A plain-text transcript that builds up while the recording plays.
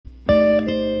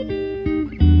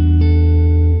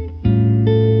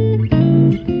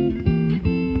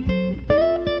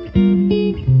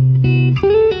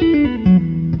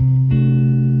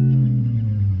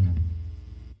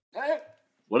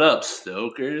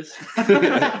Stokers.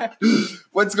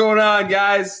 What's going on,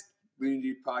 guys?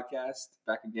 Looney podcast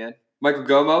back again. Michael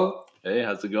Gomo, Hey,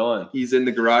 how's it going? he's in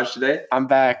the garage today. I'm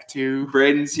back too.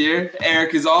 Brayden's here.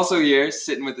 Eric is also here,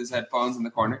 sitting with his headphones in the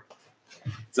corner.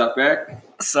 What's up, Eric?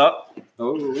 What's up?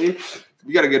 Holy.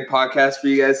 We got a good podcast for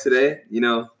you guys today. You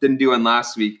know, didn't do one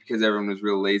last week because everyone was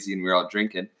real lazy and we were all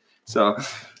drinking. So,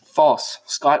 False.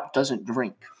 Scott doesn't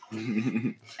drink.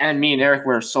 And me and Eric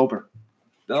were sober.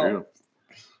 no. True.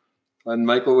 And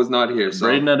Michael was not here. So,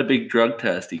 Brayden had a big drug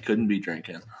test. He couldn't be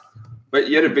drinking. but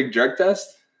you had a big drug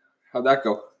test? How'd that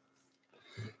go?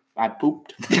 I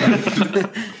pooped in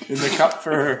the cup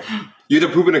for. You had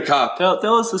to poop in a cup.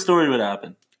 Tell us the story what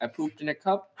happened. I pooped in a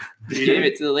cup. Gave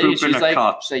it to the lady. Poop in She's a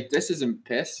cup. like, "This isn't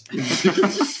piss."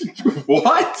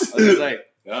 What? I was like,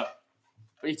 Yeah.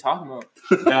 "What are you talking about?"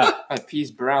 Yeah. My pee's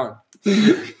brown.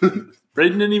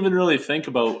 Brayden didn't even really think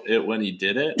about it when he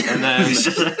did it. And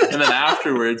then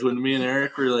afterwards, when me and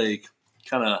Eric were like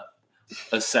kind of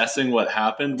assessing what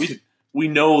happened, we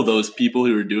know those people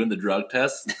who were doing the drug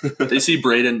tests. They see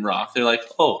Brayden rock. They're like,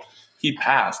 oh, he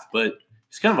passed, but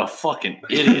he's kind of a fucking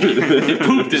idiot. He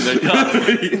pooped in the cup.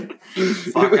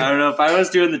 Fuck, I don't know. If I was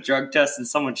doing the drug test and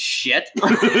someone shit, and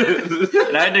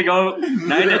I had to go,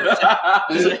 and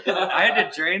I had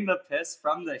to drain the piss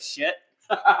from the shit.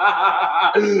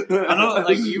 I don't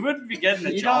like. You wouldn't be getting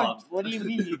the job. What do you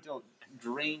mean you don't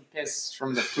drain piss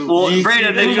from the poop? Well, You Brayden,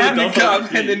 pee they in can't the put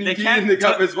cup, and then you they pee can't in the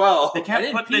cup put- as well. They I can't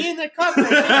didn't put pee the in the cup.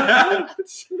 I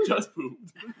Just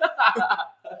pooped.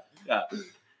 Yeah.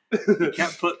 you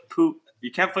can't put poop.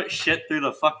 You can't put shit through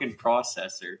the fucking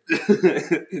processor.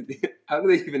 How do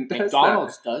they even test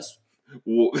McDonald's does.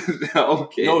 that?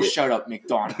 Okay. No, shut up,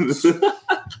 McDonald's.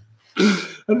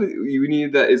 You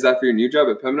need that? Is that for your new job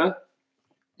at Pemna?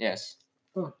 Yes.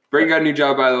 Brayden got a new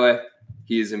job, by the way.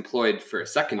 He is employed for a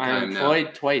second I'm time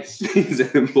employed twice. now. He's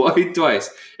employed twice.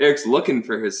 Eric's looking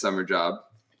for his summer job.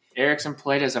 Eric's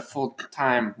employed as a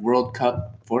full-time World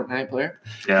Cup Fortnite player.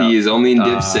 He is only in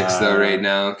Div 6 though right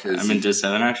now. I'm in Div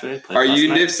 7 actually. I played Are last you in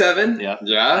night. Div 7? Yeah.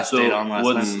 Yeah? I stayed on last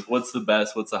night. What's the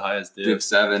best? What's the highest div? Div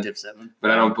 7. Div 7.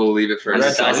 But I don't believe it for a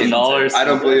Congratulations. second. $1,000. I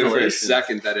don't believe it for a Congratulations.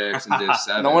 second that Eric's in Div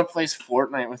 7. No one plays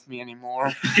Fortnite with me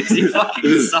anymore. You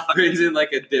fucking suck. Brayden's in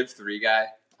like a Div 3 guy.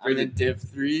 I'm in Div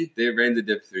 3. Brayden's a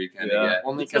Div 3 kind of Yeah. guy.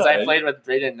 Only It's because I alright. played with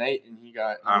Brayden Knight and he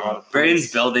got a lot of Brayden's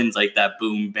points. building's like that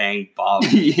boom bang bob.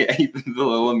 Yeah, he put the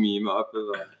little meme up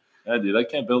of Yeah, dude, I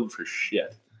can't build for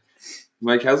shit.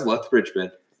 Mike, how's Lethbridge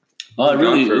been? Oh, Been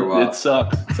really? gone for a while. It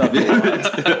sucked. It sucked a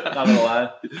lot. Not gonna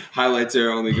lie. Highlights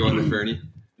are only going to Fernie.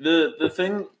 The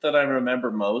thing that I remember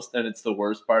most, and it's the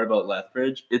worst part about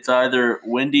Lethbridge, it's either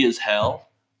windy as hell,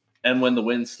 and when the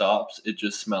wind stops, it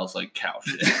just smells like cow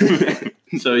shit.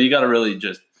 So you got to really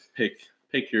just pick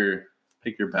your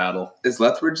battle. Is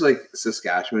Lethbridge like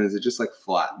Saskatchewan? Is it just like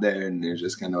flat there and there's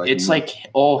just kind of like It's like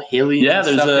all hilly. Yeah,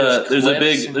 and stuff. there's a cliffs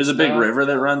big and big stuff. river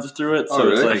that runs through it. So Oh,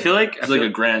 it's really? I feel like it's like a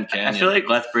Grand Canyon. I feel like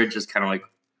Lethbridge is kind of like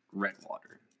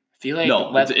Redwater. I feel like No,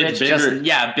 it's Lethbridge bigger.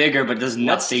 Yeah, bigger, but there's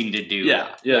nothing to do. yeah.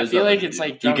 I there's feel like nothing it's to do.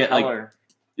 like You get, like- Drumheller.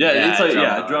 It's like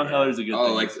Drumheller, Drumheller's a good oh,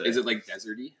 thing. like to say. is it like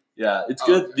deserty? Yeah, it's Oh,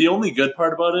 good. okay. The only good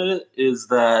part about it is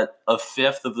that a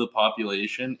fifth of the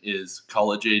population is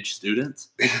college-age students.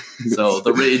 So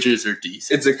the Ragers are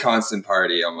decent. It's a constant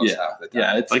party almost half the time.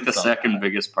 Yeah, It's like the not second bad.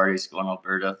 biggest party school in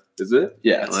Alberta. Is it?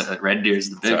 Yeah. It's, Red Deer's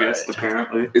the It's alright. biggest,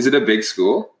 apparently. Is it a big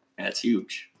school? Yeah, it's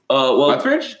huge. well,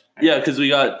 Lethbridge? yeah, because we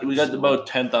got about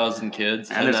 10,000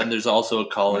 kids, and there's then there's also a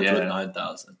college Yeah. with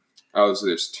 9,000. Oh, so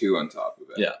there's two on top of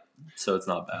it. Yeah. So it's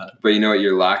not bad. But you know what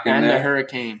you're lacking And the there?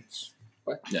 Hurricanes.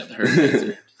 Yeah,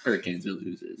 the Hurricanes are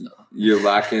losers. No. You're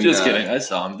lacking. Just kidding. I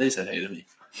saw them. They said hey to me.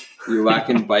 You're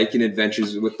lacking biking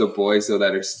adventures with the boys though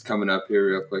that are coming up here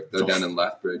real quick though down in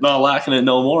Lethbridge. Not lacking it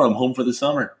no more. I'm home for the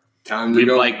summer. Time to We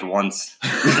go. biked once,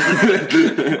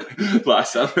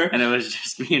 Last summer. and it was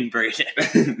just me and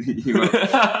Brayden. You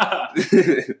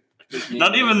went-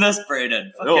 Not even this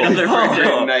Brayden. No. Fucking other Oh.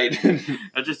 Brayden. night.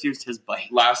 I just used his bike.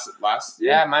 last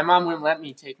Yeah, my mom wouldn't let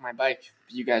me take my bike.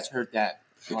 You guys heard that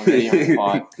on the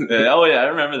pod. Yeah, oh, yeah, I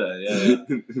remember that.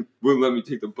 Yeah. Wouldn't let me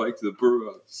take the bike to the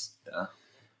brew house. Yeah.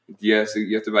 Yeah, so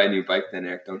you have to buy a new bike then,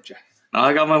 Eric, don't you? No,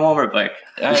 I got my Walmart bike.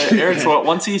 Eric's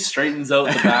once he straightens out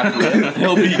the back rim,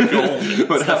 he'll be gold.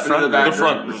 What It's happened to the back the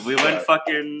front rim? We went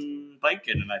fucking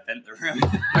biking, and I bent the rim.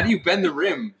 How do you bend the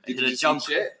rim? I did you a just jump. eat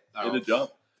Shit? In a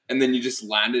jump. And then you just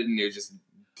landed and you're just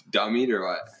dummied or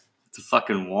what? It's a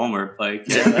fucking Walmart bike.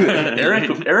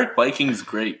 Eric biking's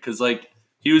great because like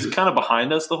he was kind of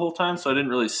behind us the whole time, so I didn't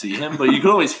really see him. But you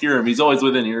could always hear him. He's always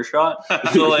within earshot.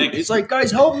 So like, He's like,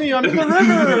 guys, help me! I'm in the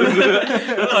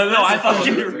river. no, I thought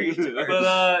you you were were. retarded.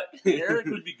 But Eric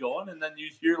would be going, and then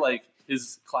you'd hear like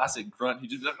his classic grunt. He'd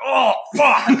just be like, "Oh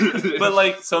fuck!" But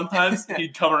like sometimes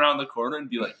he'd come around the corner and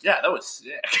be like, "Yeah, that was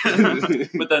sick."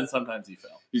 But then sometimes he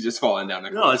fell. He's just falling down.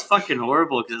 No, it's fucking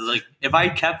horrible because like if I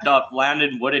kept up,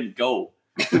 Landon wouldn't go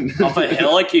up a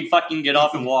hill. Like he'd fucking get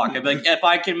off and walk. I'd be like, if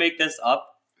I can make this up,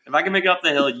 if I can make it up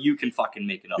the hill, you can fucking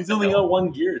make it up. He's the only hill. got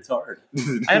one gear. It's hard.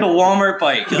 I have a Walmart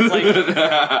bike. That's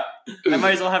like I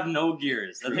might as well have no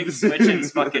gears. That thing's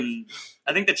switching's fucking.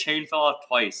 I think the chain fell off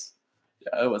twice.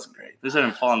 Yeah, it wasn't great. This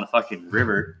didn't fall in the fucking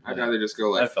river. I'd rather just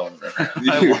go I like. fell in the river.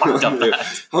 I walked up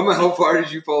that. How far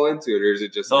did you fall into it, or is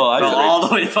it just? Oh, I Fell fell all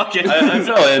the way fucking. I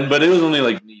fell in, but it was only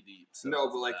like knee deep. So No,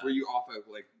 but like, were you off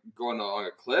of like going along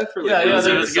a cliff, or Yeah, like yeah, was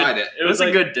there it was beside it? It was like-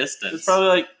 a good It's distance. probably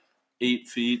like 8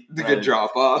 feet. The good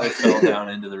drop off. I fell down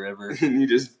into the river. And you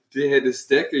just hit a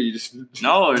stick, or you just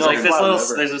No, there's No, like this flat little.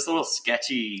 river. There's this little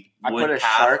sketchy I wood put a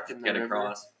path shark to in the get river.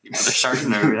 across. You put a shark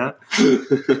in there, yeah.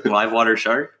 Live water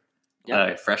shark.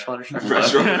 Yeah. Freshwater shark.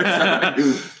 Freshwater.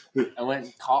 I went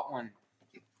and caught one.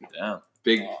 Damn.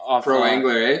 Big Off, pro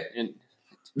angler, eh?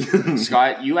 And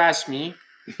Scott, you asked me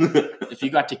if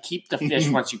you got to keep the fish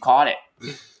once you caught it.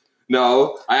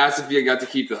 No, I asked if you got to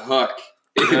keep the hook.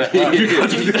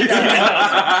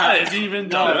 It's even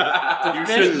dumb. You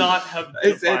should not have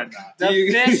I said- defined that. The Do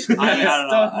you- fish needs I don't know.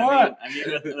 the hook. I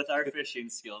mean with our fishing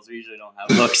skills, we usually don't have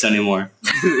hooks anymore.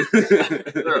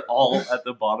 They're all at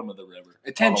the bottom of the river.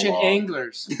 Attention On a log.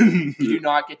 anglers. You do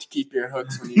not get to keep your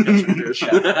hooks when you catch your fish.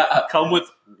 Come with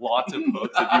lots of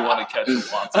hooks if you want to catch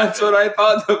lots of That's fish. what I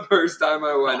thought the first time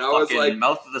I went. I was Fucking like,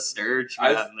 mouth of the sturge,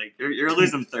 I- man. Like you're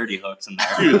losing 30 hooks in there.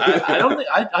 Dude, I don't think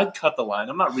I'd cut the line.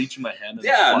 I'm not reaching my hand. in the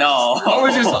Yeah, fucking no.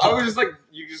 stream. I was just like,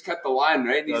 you just cut the line,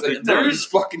 right? And he's No, like, there's- just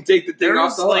fucking take the thing There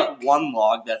off was the hook. like one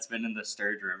log that's been in the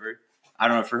Sturge River. I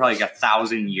don't know for like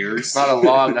 1,000 years. It's not a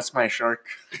log. That's my shark.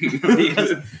 I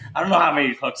don't know how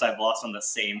many hooks I've lost on the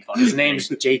same fucking. His name's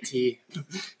JT.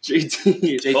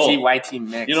 JT. JT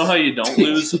mix. You know how you don't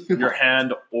lose your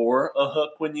hand or a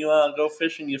hook when you go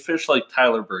fishing? You fish like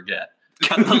Tyler Burgett.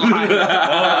 Cut the line.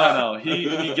 No.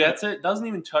 He gets it, doesn't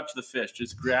even touch the fish,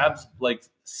 just grabs like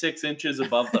 6 inches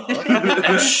above the hook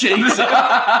and shakes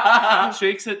it.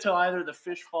 Shakes it till either the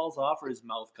fish falls off or his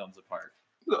mouth comes apart.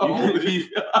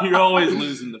 You're always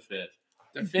losing the fish.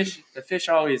 The fish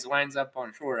always winds up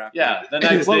on shore after. Yeah, the It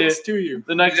next day, floats to you.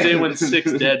 when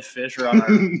 6 dead fish are on our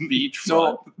beach,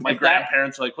 So, my if that-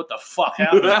 grandparents are like, "What the fuck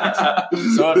happened?"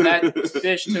 So if that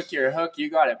fish took your hook, you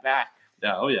got it back.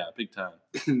 Yeah, oh yeah, big time.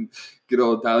 Good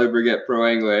old Tyler Burgett pro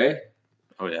angler, eh?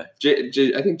 Oh yeah,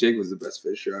 I think Jake was the best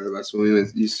fisher out of us when we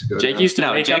used to go. Jake down. used to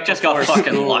No, make Jake up just got before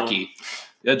fucking school. lucky.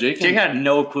 yeah. Jake Jake had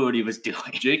no clue what he was doing.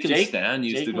 and Stan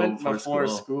used Jake to go went before before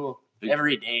school. school Big-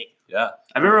 every day. Yeah,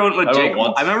 I remember I went with I went Jake.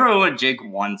 once. I remember I went with Jake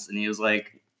once, and he was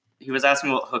asking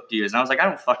me what hook to use, and I was like, I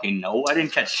don't fucking know. I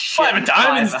didn't catch shit. 5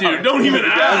 diamonds, dude. Don't even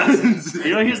ask.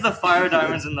 You don't use the fire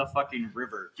diamonds in the fucking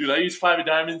river. Dude, I use 5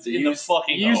 diamonds in the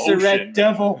fucking Use ocean. the red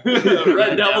devil The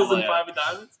red devils Devil, and yeah. 5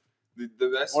 diamonds. The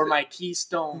best. or my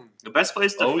keystone. The best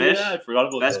place to Oh fish. yeah, I forgot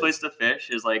about Best those. place to fish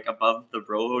is like above the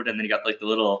road, and then you got like the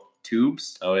little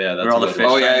tubes. Oh yeah, that's Where all the what it fish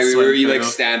is. Oh yeah, trying to where swim you like through.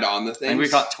 stand on the I thing. think we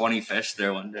caught 20 fish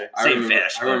there one day. I Same remember,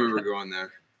 fish. I but- remember going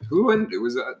there. Who went?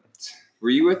 Was that? Were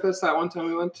you with us that one time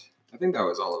we went? I think that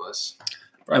was all of us.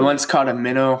 I once caught a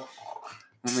minnow.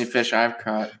 Only fish I've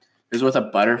caught. It was with a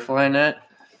butterfly net.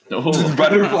 No.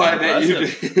 Butterfly net. You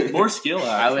Impressive. did. More skill.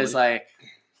 Actually. I was like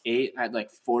 8. I had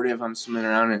like 40 of them swimming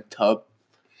around in a tub.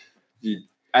 You-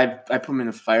 I put them in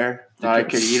a fire. Thought I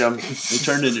could eat them. They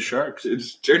turned into sharks. It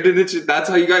just turned into. That's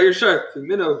how you got your shark, the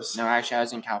minnows. No, actually, I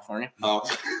was in California. Oh.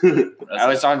 I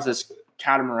was on this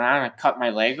catamaran. I cut my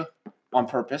leg on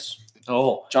purpose.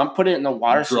 Oh, Jump, put it in the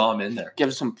water, so draw them in there.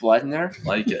 give some blood in there.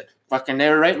 Like it. Fucking, they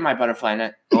were right in my butterfly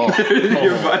net. Oh,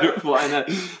 Your butterfly net.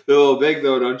 They're a little big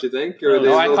though, don't you think? Or are they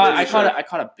No, a I little caught, baby I caught, shark? I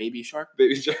caught a baby shark.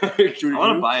 Baby shark. I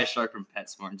want to buy a shark from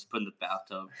PetSmart and just put in the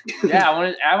bathtub. Yeah, I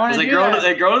wanted Because to they do grow, that.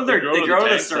 they grow to They grow to the the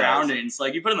tank surroundings.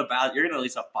 Like you put in the bath, you're gonna at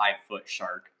least a 5-foot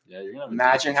shark. yeah, you're gonna have a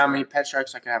Imagine decent how shark. many pet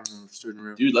sharks I could have in the student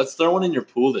room. Dude, let's throw one in your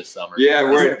pool this summer. Yeah,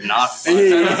 we're Not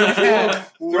Yeah.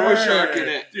 throw a shark in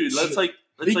it. Dude, let's like.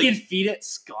 We Let's can feed it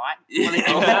Scott.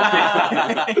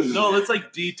 no, let's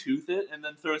like detooth it and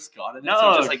then throw Scott in it. No.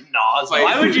 So it just like gnaws. Like-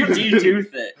 Why would you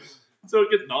detooth it? so it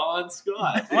could gnaw on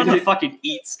Scott? I want to fucking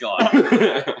eat Scott.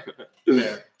 I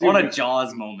want a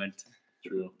Jaws moment.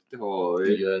 True. Pretty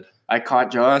Holy. good. I caught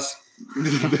Jaws.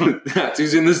 That's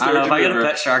who's in the I don't know. If I get a river.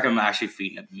 pet shark, I'm actually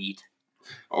feeding it meat.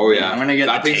 Oh yeah, I'm gonna get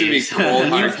that the thing's gonna be taste. cold. When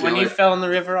hard you killer. fell in the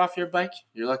river off your bike,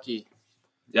 you're lucky.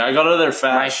 Yeah, I got out of there My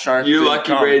fast. shark. You're didn't lucky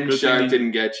come. Brayden Good Shark thing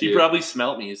didn't get He you. probably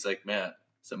smelt me. He's like, man,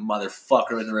 it's a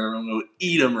motherfucker in the river. I'm going to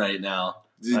eat him right now.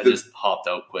 Dude, I just hopped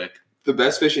out quick. the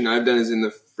best fishing I've done is in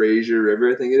the Fraser River.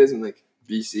 I think it is in like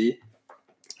BC.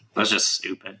 That's just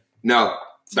stupid. No,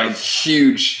 like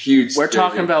huge. We're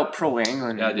talking sturgeon. about pro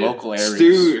angling Yeah, in dude. local areas.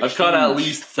 Stu- I've caught at Huge.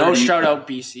 least 30. No shout out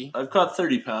BC. I've caught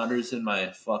 30 pounders in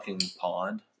my fucking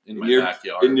pond in my your-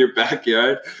 backyard. in your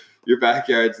backyard. Your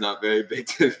backyard's not very big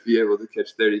to be able to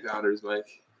catch 30 pounders,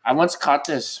 Mike. I once caught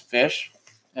this fish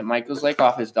at Michael's Lake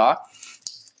off his dock.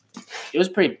 It was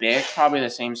pretty big, probably the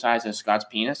same size as Scott's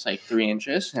penis, like 3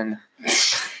 inches. And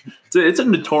It's a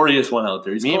notorious one out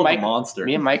there. He's Me and called Mike- a monster.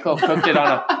 me and Michael cooked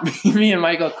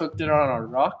it on a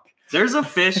rock, There's a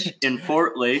fish in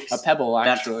Fort Lakes a pebble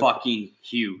that's actually. fucking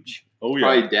huge. oh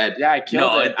Probably dead. Yeah, I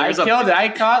killed No, it. I there's a- killed it. I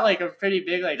caught like a pretty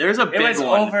big There's a It big was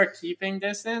one. over keeping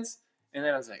distance, and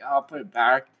then I was like, I'll put it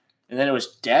back, and then it was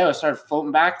dead. It started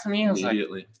floating back to me. I was like,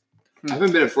 Immediately. I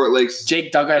haven't been at Fort Lakes.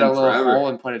 Jake dug out a In little forever. hole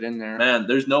and put it in there. Man,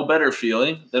 there's no better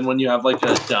feeling than when you have like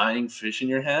a dying fish in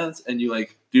your hands and you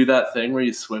like do that thing where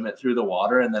you swim it through the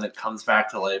water and then it comes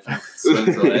back to life and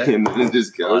swims away. And then it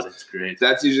just goes. God, it's great.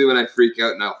 That's usually when I freak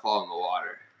out and I'll fall in the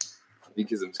water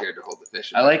because I'm scared to hold the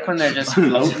fish. in I my like when they're just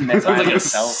floating there Sounds by like a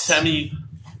themselves.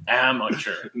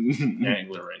 semi-amateur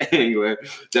angler right now. angler.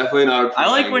 Definitely not. A pro I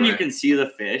like when you angler. can see the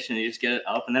fish and you just get it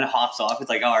up and then it hops off. It's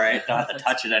like, all right, don't have to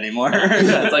touch it anymore.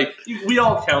 Yeah, it's like we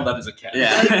all count that as a catch.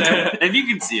 Yeah. If you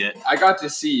can see it. I got to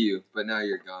see you, but now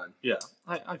you're gone. Yeah,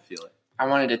 I feel it. I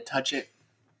wanted to touch it.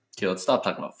 Okay, let's stop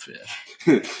talking about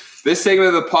fish. This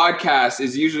segment of the podcast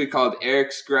is usually called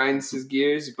Eric's Grinds His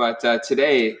Gears, but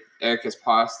today Eric has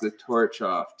passed the torch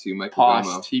off to Michael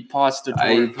Gomo. He paused the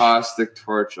I torch. passed the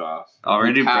torch off.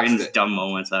 Already He passed Brayden's it. dumb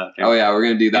moments after. Oh yeah, we're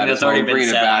gonna do I that. think that's as well. already We're been bringing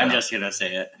it said. back. I'm just gonna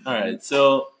say it. All right,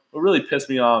 so what really pissed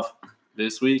me off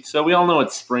this week, so we all know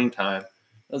it's springtime.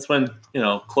 That's when,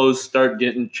 clothes start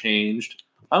getting changed.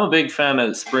 I'm a big fan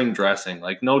of spring dressing,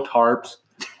 like no tarps.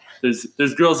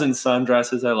 There's girls in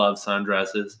sundresses. I love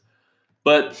sundresses.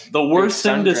 But the worst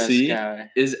thing to Sundress see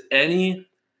guy. is any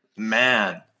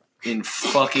man in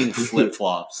fucking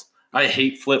flip-flops. I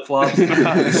hate flip-flops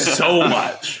so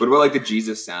much. What about like the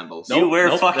Jesus sandals? Nope, you wear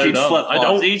nope, fucking they're dumb. flip I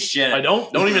flops. don't- Eat shit. I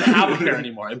don't even have a pair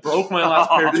anymore. I broke my last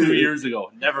pair 2 years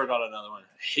ago. Never got another one.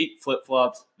 I hate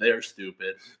flip-flops. They are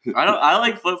stupid. I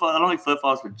like flip flops. I don't like flip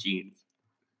flops with jeans.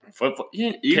 Flip-flop.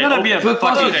 You gotta be a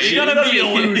Flip-flops fucking. with You gotta be a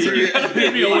loser. You jeans. gotta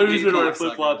be a loser to wear Cocksucker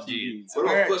flip-flops and jeans. jeans. What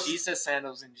about Wear flip- Jesus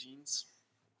sandals and jeans.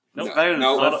 It's No, better than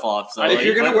no. flip flops. If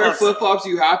you're gonna wear flip flops,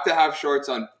 you have to have shorts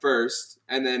on first,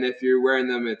 and then if you're wearing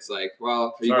them, it's like,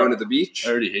 well, are you Sorry. going to the beach? I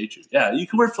already hate you. Yeah, you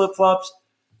can wear flip-flops.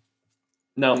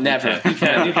 No, Never. You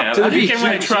can't. You can't. To the You beach. can You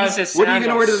wear can try. Jesus What are you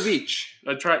gonna wear to the sandals. beach?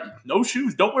 I try. No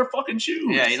shoes. Don't wear fucking shoes.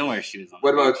 Yeah, you don't wear shoes on.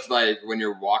 What the about beach. like when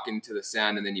you're walking to the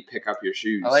sand and then you pick up your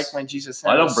shoes? I like my Jesus I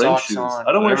sandals don't bring socks shoes. on.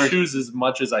 I don't wear Whatever. shoes as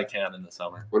much as I can in the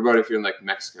summer. What about if you're in like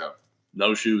Mexico?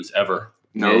 No shoes ever.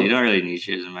 No. Yeah, you don't really need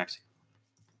shoes in Mexico.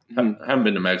 I haven't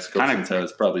been to Mexico Kinda- since I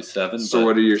was probably 7. So but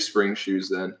what are your spring shoes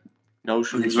then? No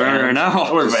shoes. Wearing now.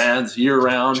 I wear Vans year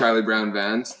round. Charlie Brown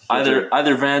Vans.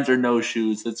 Either Vans or no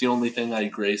shoes. That's the only thing I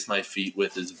grace my feet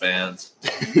with is Vans.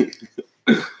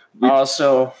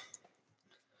 Also,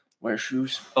 wear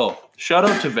shoes. Oh, shout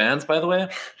out to Vans, by the way.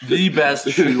 The best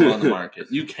shoe on the market.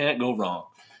 You can't go wrong.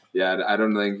 Yeah, I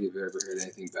don't think you've ever heard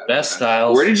anything bad. Best about styles.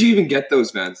 Vans. Where did you even get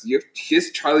those Vans? You have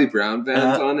his Charlie Brown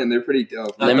Vans Uh, on, and they're pretty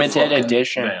dope. Not the Limited fucking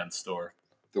edition. Van store.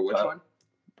 The which one?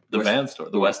 The West- Van store.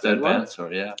 The the West West End End one? Van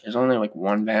store, yeah. There's only like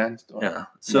one van store. Yeah.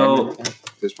 So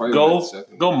There's probably go one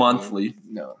second. go monthly.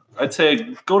 No. I'd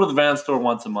say go to the Van store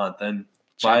once a month and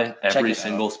buy Check every it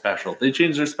single special. They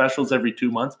change their specials every 2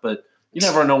 months, but you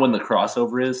never know when the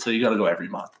crossover is, so you got to go every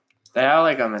month. They have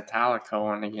like a Metallica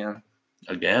one again.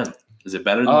 Again, is it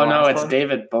better than Oh the no, last it's one?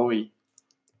 David Bowie.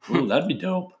 Ooh, that'd be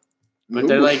dope. But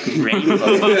they're like rainbow.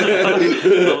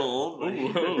 Little old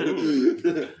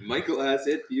man. Michael has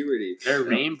hit puberty. They're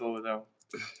rainbow though.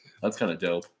 That's kind of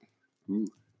dope.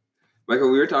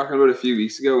 Michael, we were talking about a few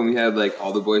weeks ago when we had like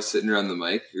all the boys sitting around the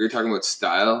mic. We were talking about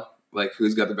style, like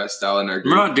who's got the best style in our We're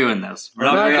group. not doing this. We're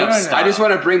We're not not bringing up doing it. style. I just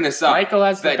want to bring this up. Michael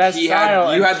has the that best he had-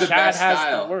 style. you and had the Chad best has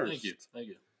style. the worst. Thank you. Thank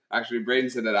you. Actually, Brayden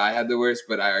said that I had the worst,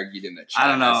 but I argued him that Chad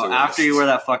I don't has know. the After worst. you wear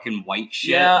that fucking white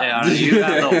shit, Yeah. you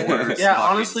have the worst. Yeah,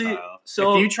 fucking honestly, style.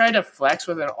 so If you try to flex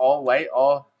with an all white,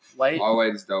 all white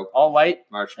is dope.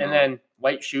 Marshmallow. and then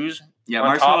white shoes, Yeah, on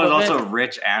Marshmallow is top of also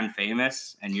rich and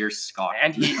famous, and you're Scott.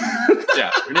 and he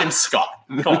yeah, your name's Scott.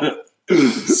 Come on.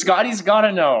 Scotty's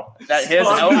gotta know that his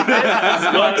Scotty- outfit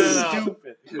Scotty looks knows.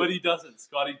 stupid. But he doesn't.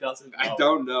 Scotty doesn't know. I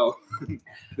don't know.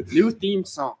 New theme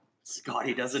song.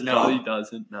 Scotty doesn't know. Scotty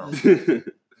doesn't know.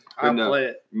 I'll no. play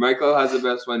it. Michael has the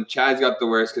best one. Chad's got the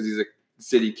worst because he's a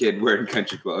city kid wearing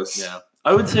country clothes. Yeah.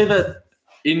 I would say that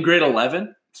in grade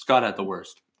 11, Scott had the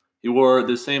worst. He wore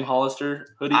the same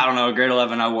Hollister hoodie. I don't know. Grade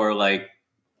 11, I wore like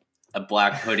a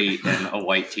black hoodie and a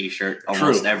white T-shirt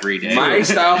almost every day. My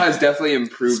style has definitely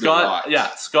improved a lot.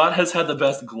 Scott has had the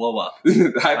best glow up.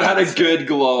 I've had a good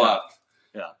glow up.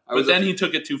 Yeah. But then he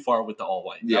took it too far with the all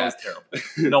white. Yeah. That was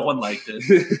terrible. No one liked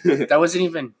it. That wasn't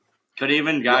even. It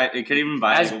could even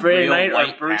buy As like, Brayden real Knight or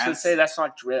white Bruce would pants. say, that's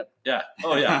not drip. Yeah.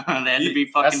 Oh yeah. They had to be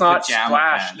fucking That's not pajama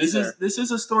splash. pants. This is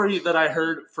a story that I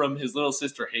heard from his little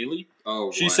sister Haley.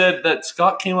 Oh, She boy. said that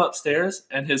Scott came upstairs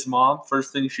and his mom,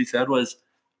 first thing she said was,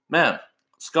 "Man,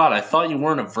 Scott, I thought you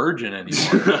weren't a virgin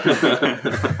anymore."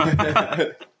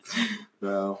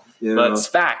 Well, But It's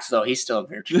facts, though. He's still a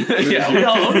virgin. Yeah, we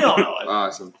all know it.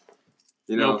 awesome.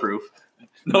 No proof.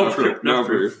 No proof. No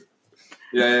proof.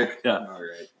 Yeah. Yeah. All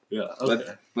right. Yeah.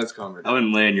 Okay. Let's convert. I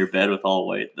wouldn't lay in your bed with all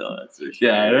white though. That's for sure.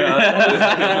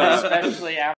 Yeah.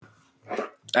 Especially after.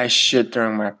 I shit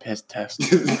during my piss test.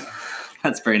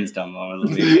 That's Brayden's dumb moment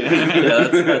of the week. Yeah,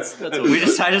 that's what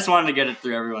I just wanted to get it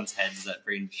through everyone's heads that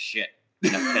Brayden shit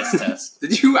in a piss test.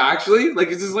 Did you actually? Like,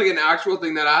 is this like an actual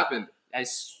thing that happened? I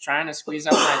was trying to squeeze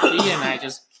out my pee, and I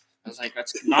was like,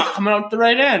 that's not coming out the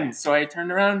right end. So I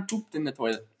turned around and pooped in the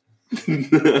toilet. And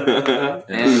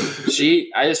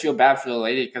I just feel bad for the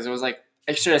lady because it was like,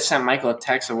 I should have sent Michael a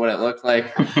text of what it looked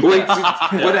like. Wait,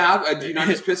 what happened? Do you not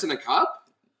just piss in a cup?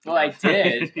 Well, I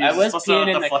did. You're I was supposed not peeing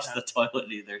to in the flush cup. the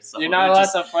toilet either. So You're not allowed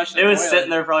to flush the It was toilet. sitting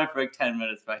there probably for like 10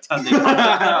 minutes by the time they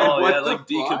Oh What yeah, the like fuck?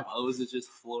 decomposes just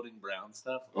floating brown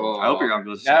stuff. Oh. I hope your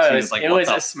uncle's No, just it was, like, it what was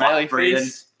the a smiley fuck, Brayden?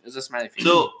 face. It was a smiley face.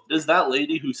 So is that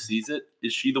lady who sees it?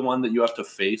 Is she the one that you have to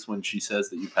face when she says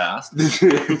that you passed? Or is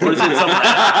Or is it some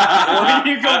Or when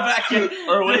you go back in.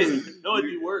 Or wait, no,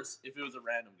 it'd be worse if it was a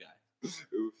random guy.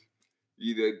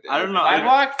 You did. I don't know. I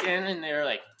walked in and they were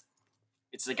like,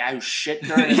 it's the guy who shit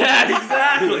during his Yeah,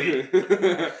 exactly.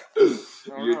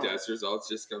 Your test results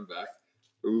just come back.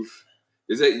 Oof.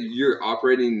 Is that you're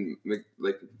operating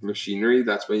like machinery?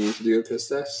 That's why you need to do a piss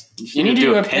test? You need to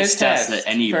do a piss test at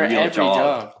any for real every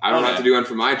job. I don't Okay. have to do one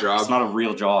for my job. It's not a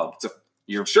real job.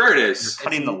 You're sure it You're is.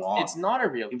 cutting the lawn. It's not a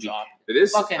real job. It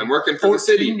is. Fucking I'm working for the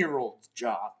city. 14-year-old's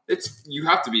job. It's you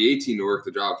have to be 18 to work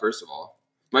the job. First of all,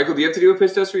 Michael, do you have to do a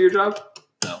piss test for your job?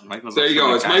 No, Michael's There you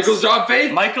go. It's the guy's- Michael's job,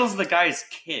 fake. Michael's the guy's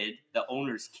kid, the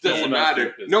owner's kid. Doesn't one has to do matter.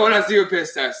 a piss No one test. has to do a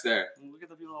piss test there. Look at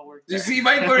the people that work Do you there. see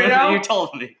Michael right now? You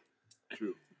told me.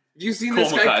 True. Have you seen Cole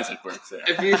this guy? McIsaac works there.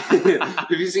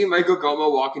 If you see Michael Como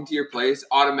walk into your place,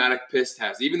 automatic piss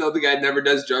test. Even though the guy never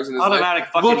does drugs in his life. Automatic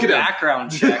Look fucking at him.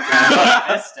 background check.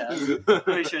 Piss test.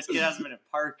 Pretty sure this kid hasn't been in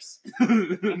parks. I'm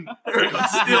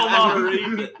still not a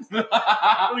rapist.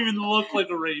 I don't even look like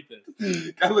a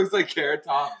rapist. Guy looks like Carrot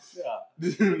Top. Yeah.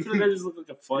 I just look like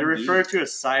a fun You dude. refer to a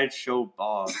sideshow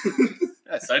Bob.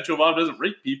 Yeah, Sideshow Bob doesn't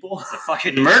rape people. It's a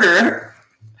fucking murderer.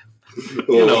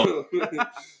 You know.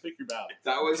 Pick your battle.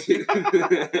 That was.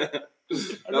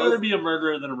 I'd rather be a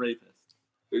murderer than a rapist.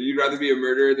 You'd rather be a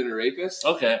murderer than a rapist?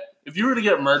 Okay. If you were to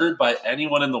get murdered by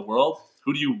anyone in the world,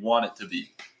 who do you want it to be?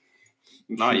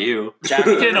 Not you. Jack,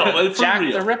 Okay, no, but for Jack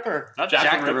real. the Ripper. Not Jack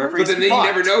Jack, the the Ripper? Ripper. But then you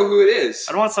never know who it is.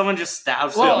 I don't want someone just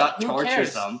stabs Well, them, not who torture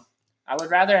cares? them. I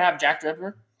would rather have Jack the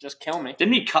Ripper just kill me.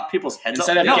 Didn't he cut people's heads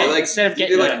Instead off? of No, getting, like, instead of he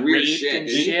getting did, like, like, weird raped shit, and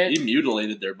didn't he? shit. He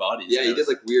mutilated their bodies. Yeah, he did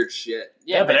like weird shit.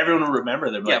 Yeah, but everyone will remember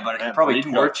them. Yeah, like, but he man, probably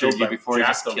Brayden got tortured killed you by before he Jack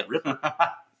just the killed. Ripper.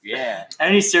 Yeah.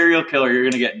 Any serial killer you're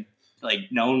gonna get like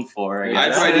known for. I I'd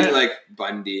guess. probably do like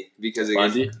Bundy because it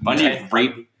Bundy? Bundy Okay.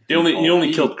 raped. He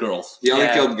only killed girls. he only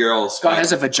Yeah. killed girls. Scott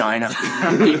has a vagina.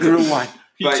 He grew one.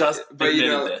 He but, just but you admitted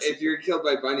know, this. if you're killed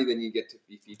by Bundy, then you get to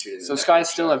be featured in the So next Scott is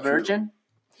still a show. virgin.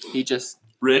 He just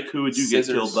Rick, who would you Scissors.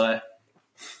 get killed by?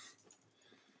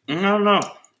 No, no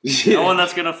one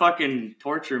that's gonna fucking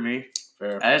torture me.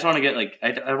 Fair. I just want to get like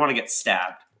I want to get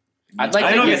stabbed. I'd like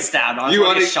I to don't get- get stabbed. I You just want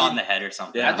to wanna- get shot in the head or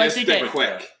something. Yeah. I'd like Just to stick get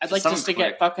quick. I'd like Something just to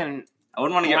get quick. fucking I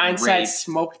wouldn't want to get blindside raped.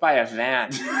 smoked by a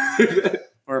van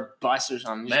or a bus or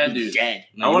something. Just Man, be dude. dead.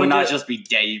 No, I you wanna would not get- just be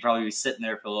dead. You'd probably be sitting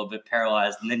there for a little bit,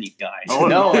 paralyzed, and then you die. Oh,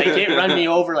 No, like it run me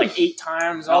over like 8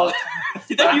 times. All the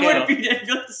time. Then you wouldn't be dead.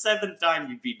 Like the 7th time,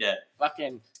 you'd be dead.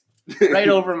 Fucking right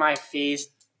over my face.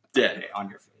 Dead. Okay, on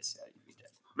your face, yeah, you'd be dead.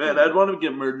 Man, I'd want to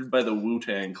get murdered by the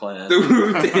Wu-Tang Clan. The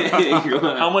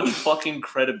Wu-Tang. How much fucking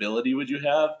credibility would you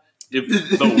have if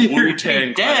the You're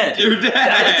Wu-Tang dead. Clan? You're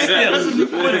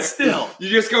dead. But still. You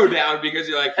just go down because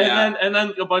you're like, yeah. And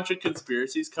then a bunch of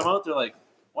conspiracies come out. They're like,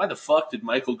 why the fuck did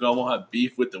Michael Gomo have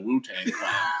beef with the Wu-Tang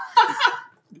Clan?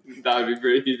 That would be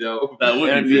pretty dope. That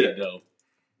would be pretty dope.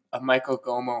 A Michael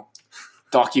Gomo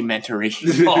documentary.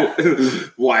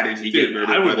 Why did he get murdered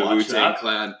I by would the watch Wu-Tang that.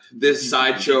 Clan? This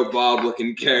sideshow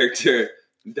Bob-looking character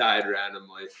died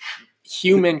randomly.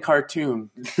 Human cartoon.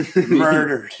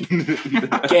 Murdered.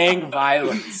 Gang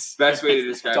violence. Best way to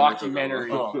describe Documentary.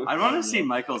 Michael Gomo. I want to see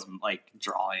Michael's like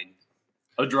drawing,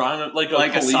 A drawing, like a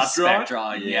like a police suspect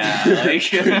drawing? drawing. Yeah,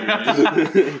 like,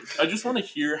 I just want to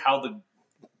hear how the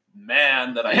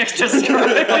man that I Just the describe-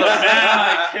 man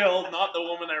I killed, not the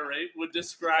woman I raped, would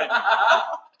describe me.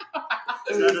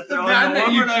 Is that a throw man in the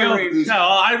that you woman I killed. raped? No,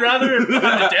 I'd rather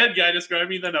have a dead guy describe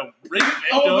me than a rape victim.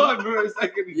 Hold on for a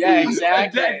second. Yeah,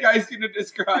 exactly. A dead guy's going to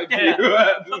describe Yeah.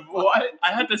 you. What?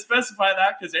 I had to specify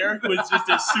that because Eric was just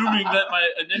assuming that my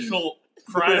initial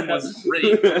crime was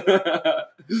rape.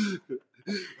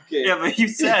 Okay. Yeah, but you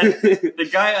said the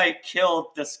guy I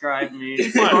killed described me,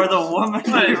 or the woman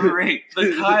I raped.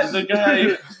 The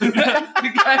guy.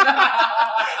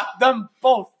 Them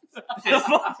both.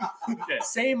 Okay.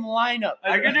 Same lineup.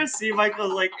 I could just see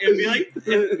Michael like it'd be like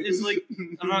it's like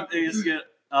I'm not it's good.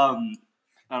 I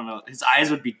don't know. His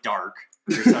eyes would be dark.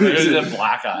 Or something. There's the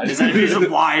black eyes. He's a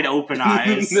wide open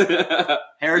eyes.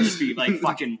 Hair would just be like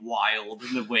fucking wild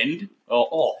in the wind.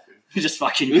 Oh. He's just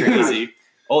fucking crazy.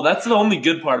 Oh, that's the only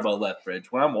good part about Lethbridge.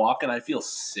 When I'm walking, I feel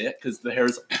sick because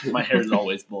my hair is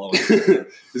always blowing.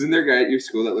 Isn't there a guy at your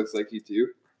school that looks like you too?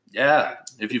 Yeah,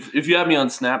 if you had me on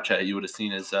Snapchat, you would have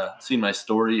seen my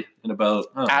story in about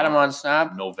Adam on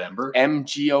Snap. November.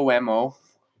 MGOMO.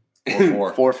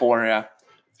 4-4. 4-4,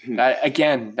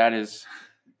 yeah. That is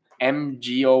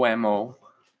MGOMO.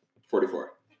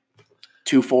 44.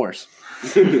 2 4s.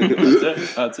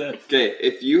 That's it. Okay,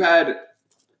 if you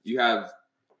have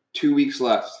 2 weeks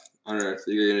left on Earth,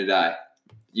 you're gonna die.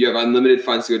 You have unlimited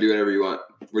funds to go do whatever you want.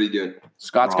 What are you doing?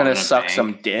 Scott's Robbing gonna a suck bank.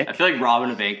 some dick. I feel like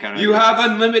robbing a bank kind of. You have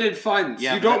unlimited funds.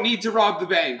 Yeah, you don't but- need to rob the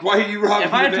bank. Why are you robbing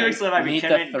If I had the 2 bank? weeks left, I'd be Meet the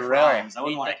committing thrill. crimes. I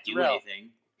wouldn't Meet want the to do thrill. anything.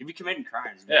 You'd be committing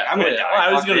crimes. Yeah, I'm gonna yeah. die. Well,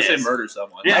 I was Fuck gonna say this. murder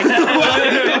someone. Yeah.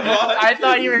 I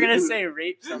thought you were gonna say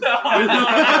rape somebody.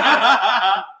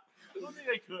 I don't think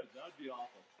I could. That would be awful.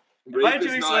 If I had Rape 2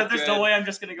 is weeks not left, there's no good. way I'm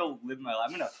just gonna go live my life.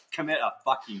 I'm gonna commit a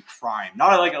fucking crime,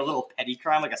 not like a little petty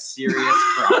crime, like a serious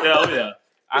crime. Yeah, oh, yeah.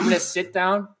 I'm gonna sit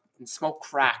down and smoke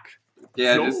crack.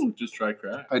 Yeah, Just try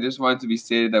crack. I just want it to be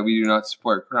stated that we do not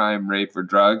support crime, rape, or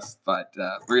drugs, but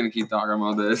we're gonna keep talking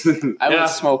about this. I Yeah. would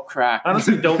smoke crack. I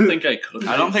honestly don't think I could.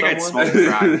 I don't think I'd someone. smoke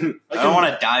crack. I don't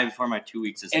want to die before my 2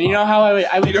 weeks is And you up. know how I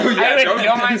would You know, yeah, I would don't-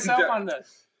 kill myself on the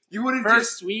You wouldn't just.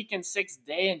 first week and 6th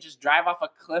day and just drive off a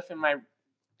cliff in my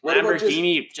What about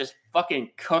Lamborghini just fucking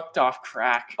cooked off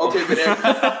crack. Okay, but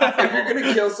if you're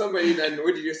gonna kill somebody, then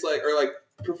would you just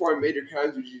perform major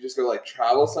crimes? Would you just go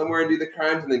travel somewhere and do the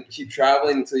crimes and then keep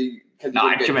traveling until you? No,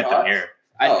 I'd commit them here.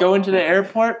 I'd Oh. go into the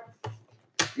airport,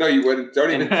 No, you wouldn't. Don't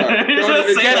even. Don't Don't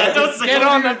even say that, don't say get that.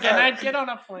 on the and I'd get on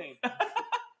a plane.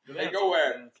 Hey, go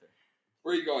where?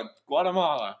 Where are you going?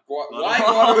 Guatemala. Why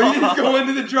Guatemala? You just go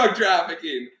into the drug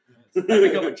trafficking. I'd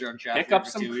become a drug trafficker Pick up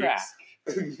for some 2 crack.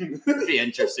 weeks. It'd be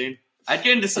interesting. I'd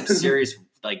get into some serious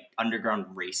underground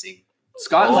racing.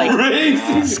 Scott Oh, like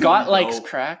racing. Scott likes No.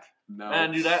 crack. No.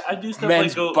 Man, dude, I do stuff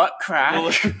Men's like go. butt crack.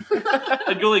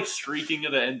 I'd go streaking to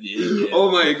the NBA. game. Oh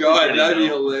my god, Pretty that'd be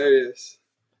dope. hilarious.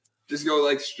 Just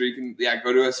go streaking. Yeah,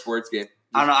 go to a sports game.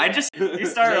 I don't know. You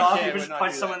started JK, off, you would just not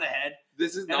punch do someone in the head,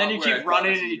 This is and not then you where I keep thought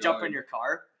running this and was you jump going. in your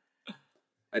car.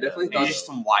 I definitely And you thought. just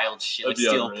some wild shit, like That'd be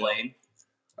steal a unreal. plane.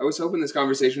 I was hoping this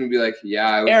conversation would be yeah,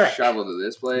 I would Eric. travel to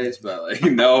this place, but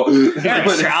no.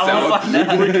 Eric, travel? Fuck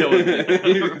that. We're killing it.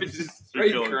 Just We're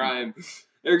straight killing it. crime.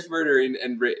 Eric's murdering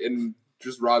and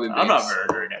just robbing banks. I'm not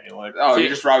murdering anyone. Oh, you're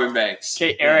just robbing banks.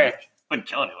 Okay, Eric, Wouldn't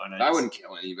kill anyone. I wouldn't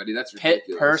kill anybody. That's pit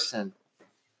ridiculous. person.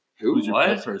 Who? Who's your What?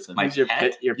 pet person? My Who's your pet?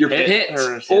 pit? Your Your pit.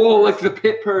 person. Oh, the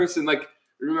pit person.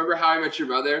 Remember How I Met Your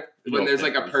Mother? When No there's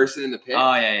pit a person. person in the pit.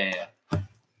 Oh yeah.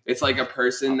 It's a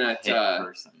person that. Hit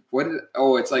person. What is?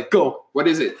 Oh, it's Go. What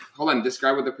is it? Hold on.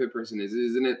 Describe what the pit person is.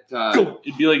 Isn't it?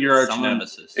 It'd be like your arch Someone-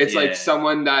 nemesis. It's Yeah.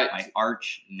 someone that My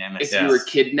arch nemesis. if you were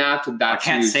kidnapped, I that's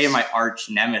can't who's- say my arch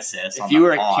nemesis. If on you the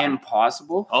were pod. Kim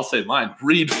Possible, I'll say mine.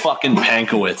 Reed fucking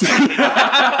Pankowitz.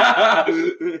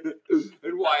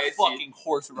 And why is he? Fucking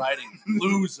horse riding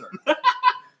loser.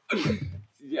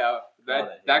 Yeah,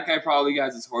 that guy probably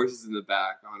has his horses in the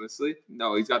back. Honestly,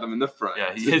 no, he's got them in the front.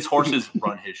 Yeah, his horses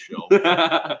run his show.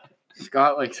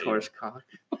 Scott likes horse cock.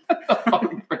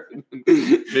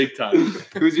 Big time.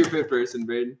 Who's your pit person,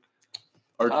 Brayden?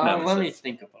 Arch nemesis. Let me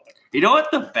think about it. You know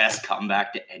what the best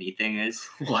comeback to anything is?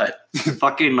 What?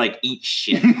 Fucking like eat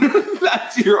shit.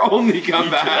 That's your only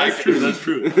comeback. That's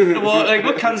true. Well, like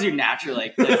what comes you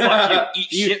naturally? Like fuck you, eat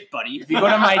shit, buddy. If you go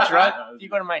to my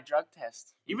drug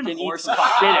test, Even you can horse eat some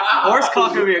cock. shit if you Horse want.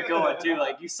 cock would be a good one too.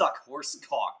 Like you suck horse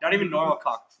cock. Not even normal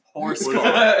cock. Horse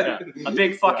cock. A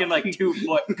big fucking like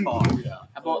 2-foot cock. Yeah.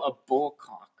 How about a bull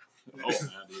cock? Oh man,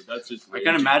 dude, that's just. I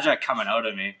can imagine that coming out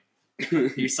of me.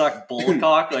 You suck bull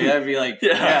cock? Like I'd be like,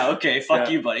 yeah okay, fuck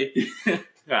you, buddy.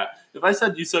 Yeah. If I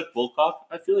said you suck bullcock,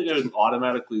 I feel like I would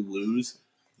automatically lose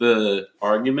the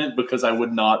argument because I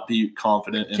would not be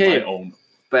confident in my own.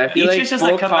 But I feel Each like is just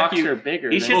bull like come back cocks you- are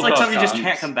bigger. Each than shit's like something you just cocks.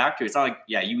 can't come back to. It's not like,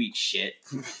 yeah, you eat shit.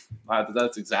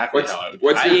 That's exactly how I would.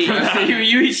 What's I your eat,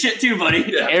 you eat shit too, buddy.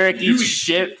 Yeah. Eric You eats eat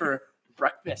shit for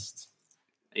breakfast.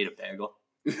 I eat a bagel.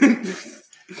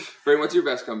 Brayden, what's your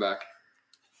best comeback?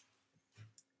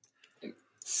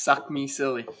 Suck me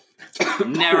silly.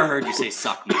 Never heard you say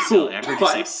suck me, silly. I've heard you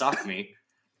say suck me.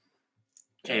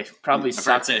 Okay, probably I've heard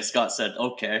suck. say Scott said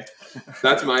okay.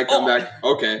 That's my comeback.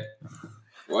 Okay.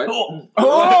 What?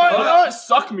 Oh,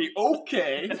 suck me.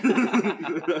 Okay.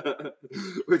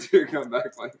 What's your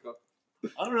comeback, Michael?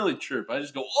 I don't really chirp. I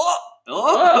just go.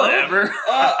 Whatever.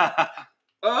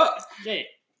 Okay.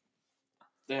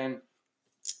 Then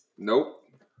Nope.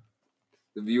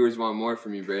 The viewers want more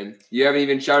from you, Brayden. You haven't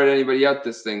even shouted anybody out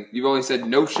this thing. You've only said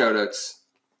no shout-outs.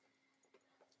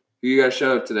 Who you got to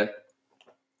shout out today?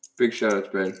 Big shout-outs,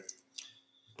 Brayden.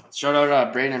 shout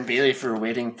out Brayden Bailey for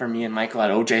waiting for me and Michael at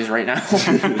OJ's right now.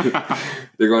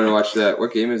 They're going to watch that.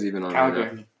 What game is even on right now?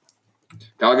 Calgary.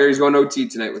 Calgary's going to OT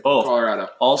tonight with Oh. Colorado.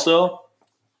 Also,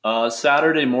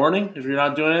 Saturday morning, if you're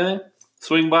not doing anything,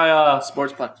 swing by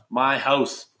Sportsplex. my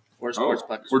house. Or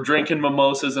Sportsplex. We're drinking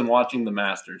mimosas and watching the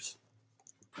Masters.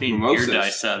 Mimosas. Beer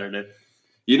dice Saturday.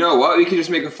 You know what? We could just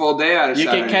make a full day out of You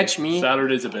Saturday. can catch me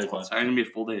Saturday's a big one. It's going to be a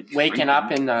full day. waking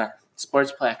up in the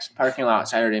Sportsplex parking lot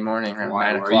Saturday morning around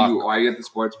Why 9 are o'clock. you at the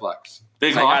Sportsplex?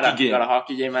 Big I hockey got a game.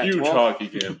 hockey game at Huge 12. hockey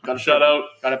game. Gotta Shout out.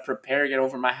 Got to prepare, get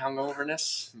over my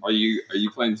hungoverness. Are you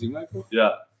playing too, Michael? Yeah.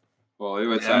 Well,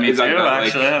 it's Yeah, me too, that, like-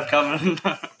 actually. I have coming.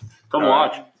 Come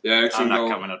watch. Yeah, Eric's I'm gonna not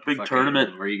go. coming up. Big Fucking-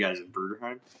 tournament. Where you guys in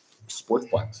Bruderheim?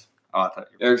 Sportsplex. Oh, I thought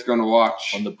you Eric's going to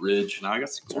watch. On the bridge. were. No, I got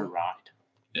It's a school. ride.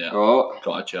 Yeah. Oh,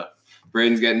 Gotcha.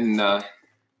 Brayden's getting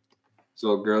his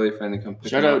little girly friend to come pick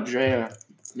Shout him out up. Drea,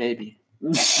 maybe.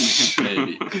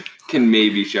 Maybe. Can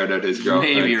maybe shout out his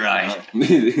girlfriend. Maybe right.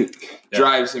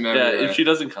 Drives him Yeah, everywhere. if she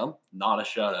doesn't come, not a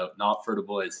shout out. Not for the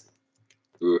boys.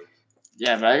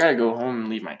 Yeah, but I gotta go home and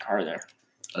leave my car there.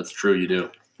 That's true, you do.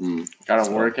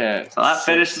 Gotta work at. So that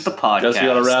finishes the podcast. Guess we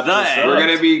gotta wrap The this up. end. We're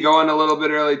going to be going a little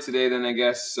bit early today then, I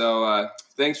guess. So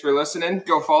thanks for listening.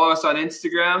 Go follow us on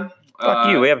Instagram. Fuck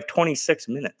you. We have 26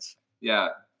 minutes. Yeah,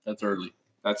 That's early.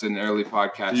 that's an early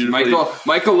podcast. Usually-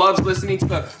 Michael loves listening to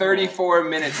the 34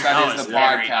 minutes that is the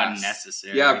very podcast.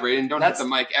 unnecessary. Yeah, Brayden, don't hit the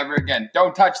mic ever again.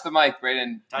 Don't touch the mic,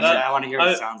 Brayden. Touch it. I want to hear what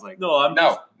it sounds like. No, I'm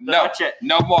No, no, Touch it.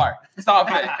 no more. Stop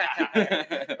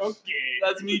it. Okay.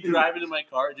 That's me driving in my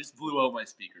car. It just blew out my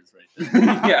speakers right there.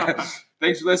 Yeah.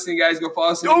 Thanks for listening, guys. Go follow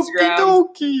us on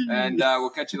Instagram. And we'll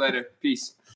catch you later. Peace.